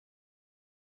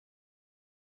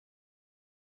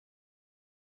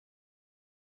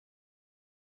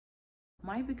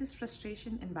My biggest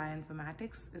frustration in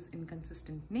bioinformatics is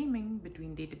inconsistent naming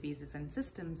between databases and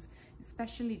systems,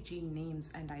 especially gene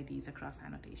names and IDs across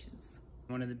annotations.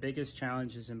 One of the biggest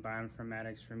challenges in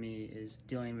bioinformatics for me is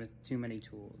dealing with too many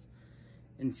tools.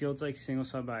 In fields like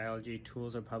single-cell biology,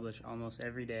 tools are published almost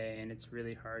every day, and it's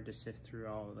really hard to sift through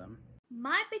all of them.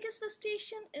 My biggest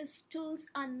frustration is tools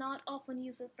are not often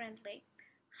user-friendly,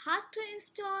 hard to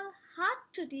install, hard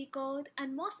to decode,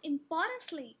 and most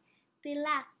importantly, they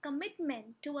lack commitment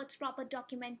towards proper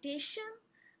documentation,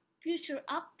 future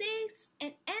updates,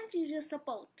 and end-user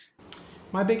support.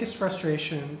 My biggest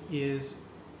frustration is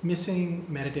missing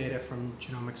metadata from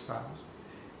genomics files.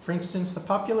 For instance, the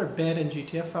popular BED and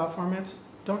GTF file formats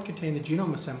don't contain the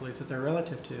genome assemblies that they're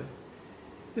relative to.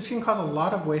 This can cause a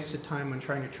lot of wasted time when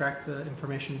trying to track the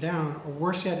information down, or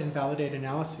worse yet, invalidate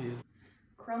analyses.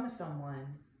 Chromosome 1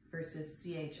 versus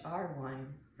CHR1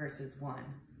 versus 1.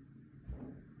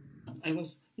 I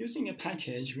was using a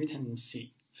package written in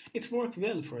C. It worked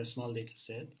well for a small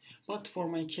dataset, but for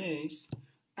my case,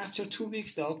 after 2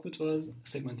 weeks the output was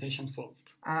segmentation fault.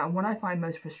 What I find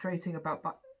most frustrating about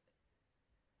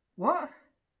what?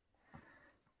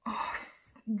 Oh,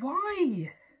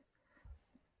 why?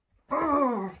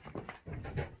 Oh.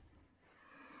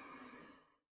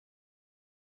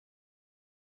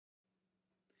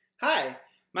 Hi,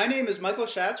 my name is Michael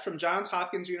Schatz from Johns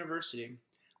Hopkins University.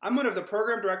 I'm one of the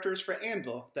program directors for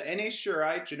ANVIL, the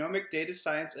NHGRI Genomic Data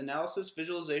Science Analysis,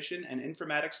 Visualization, and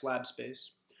Informatics lab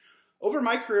space. Over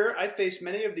my career, I've faced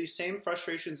many of these same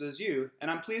frustrations as you,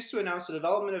 and I'm pleased to announce the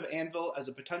development of ANVIL as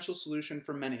a potential solution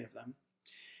for many of them.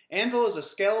 ANVIL is a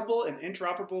scalable and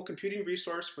interoperable computing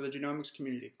resource for the genomics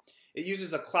community. It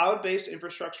uses a cloud-based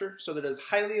infrastructure so that it is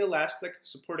highly elastic,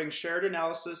 supporting shared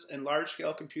analysis and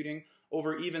large-scale computing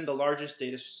over even the largest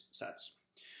data sets.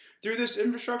 Through this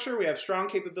infrastructure, we have strong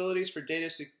capabilities for data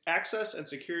access and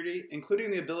security, including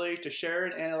the ability to share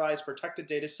and analyze protected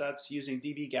data sets using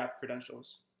dbGaP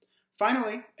credentials.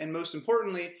 Finally, and most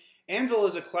importantly, ANVIL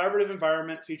is a collaborative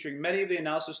environment featuring many of the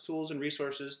analysis tools and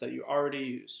resources that you already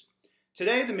use.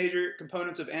 Today, the major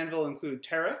components of ANVIL include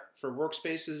Terra for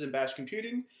workspaces and batch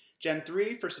computing, Gen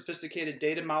 3 for sophisticated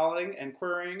data modeling and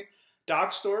querying,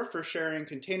 DocStore for sharing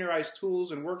containerized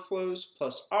tools and workflows,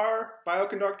 plus R,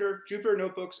 Bioconductor, Jupyter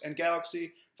Notebooks, and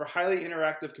Galaxy for highly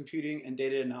interactive computing and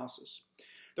data analysis.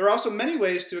 There are also many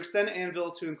ways to extend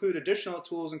ANVIL to include additional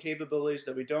tools and capabilities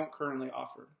that we don't currently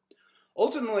offer.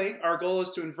 Ultimately, our goal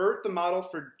is to invert the model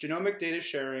for genomic data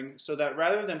sharing so that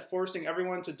rather than forcing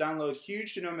everyone to download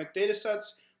huge genomic data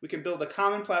sets, we can build a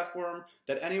common platform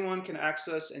that anyone can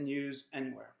access and use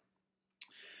anywhere.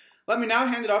 Let me now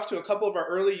hand it off to a couple of our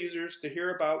early users to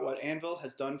hear about what ANVIL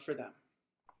has done for them.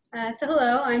 So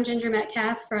hello, I'm Ginger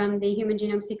Metcalf from the Human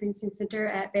Genome Sequencing Center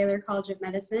at Baylor College of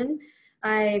Medicine.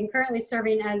 I'm currently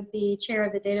serving as the chair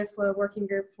of the Data Flow Working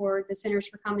Group for the Centers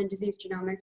for Common Disease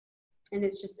Genomics. And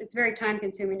it's very time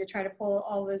consuming to try to pull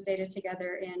all those data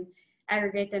together and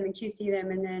aggregate them and QC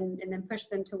them and then push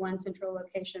them to one central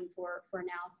location for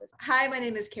analysis. Hi, my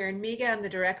name is Karen Miga. I'm the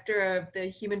director of the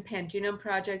Human Pangenome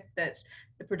Project that's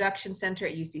the production center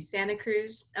at UC Santa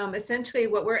Cruz. Essentially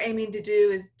what we're aiming to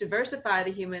do is diversify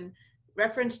the human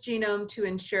reference genome to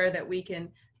ensure that we can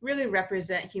really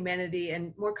represent humanity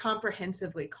and more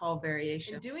comprehensively call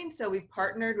variation. In doing so, we've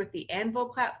partnered with the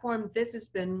ANVIL platform. This has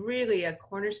been really a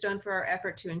cornerstone for our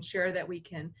effort to ensure that we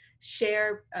can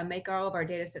share, make all of our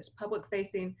data sets public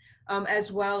facing,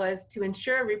 as well as to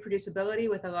ensure reproducibility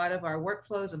with a lot of our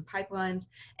workflows and pipelines,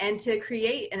 and to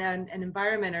create an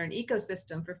environment or an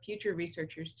ecosystem for future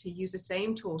researchers to use the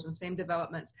same tools and same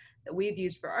developments that we've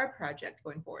used for our project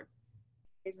going forward.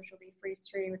 Which will be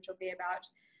freeze-free, which will be about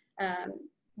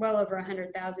well over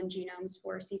 100,000 genomes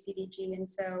for CCDG. And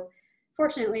so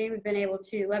fortunately, we've been able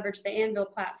to leverage the ANVIL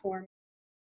platform,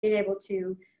 being able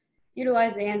to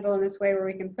utilize the ANVIL in this way where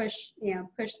we can push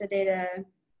the data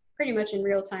pretty much in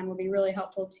real time will be really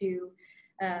helpful to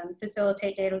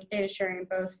facilitate data sharing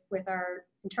both with our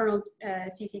internal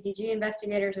CCDG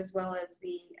investigators as well as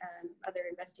the other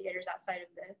investigators outside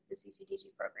of the CCDG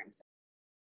programs.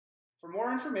 For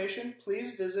more information,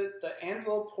 please visit the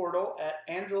ANVIL portal at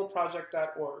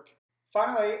anvilproject.org.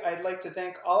 Finally, I'd like to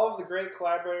thank all of the great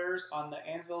collaborators on the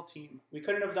ANVIL team. We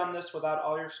couldn't have done this without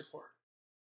all your support.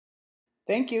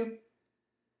 Thank you.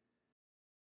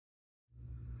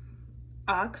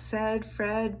 Ox said,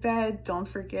 Fred bed, don't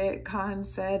forget, Khan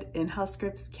said, in-house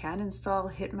scripts can install,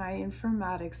 hit my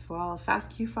informatics while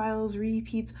FASTQ files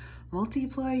repeats,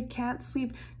 multiploid, can't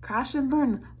sleep, crash and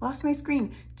burn, lost my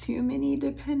screen, too many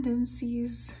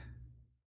dependencies.